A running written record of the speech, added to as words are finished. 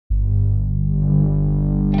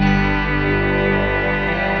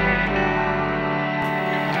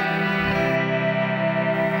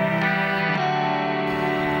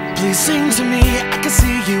Please sing to me, I can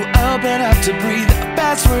see you open up to breathe.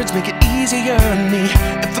 Fast words make it easier on me.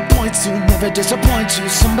 If the point's to never disappoint you,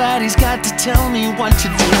 somebody's got to tell me what to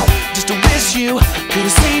do. Just to wish you could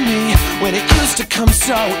have seen me when it used to come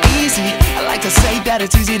so easy. I like to say that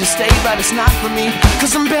it's easy to stay, but it's not for me,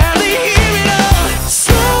 cause I'm barely here at all.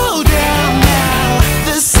 Slow down now,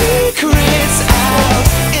 the secret's out,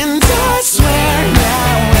 and I swear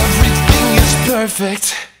now everything is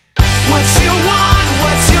perfect. What you want,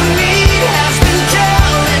 what you need has been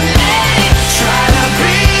telling me. Try to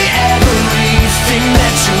be everything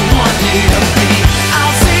that you want me to be.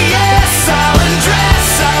 I'll say yes, I'll undress,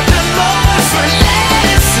 I'll be more for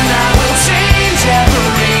less, and I will change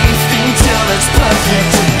everything till it's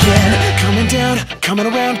perfect again. Coming down, coming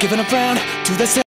around, giving a frown to the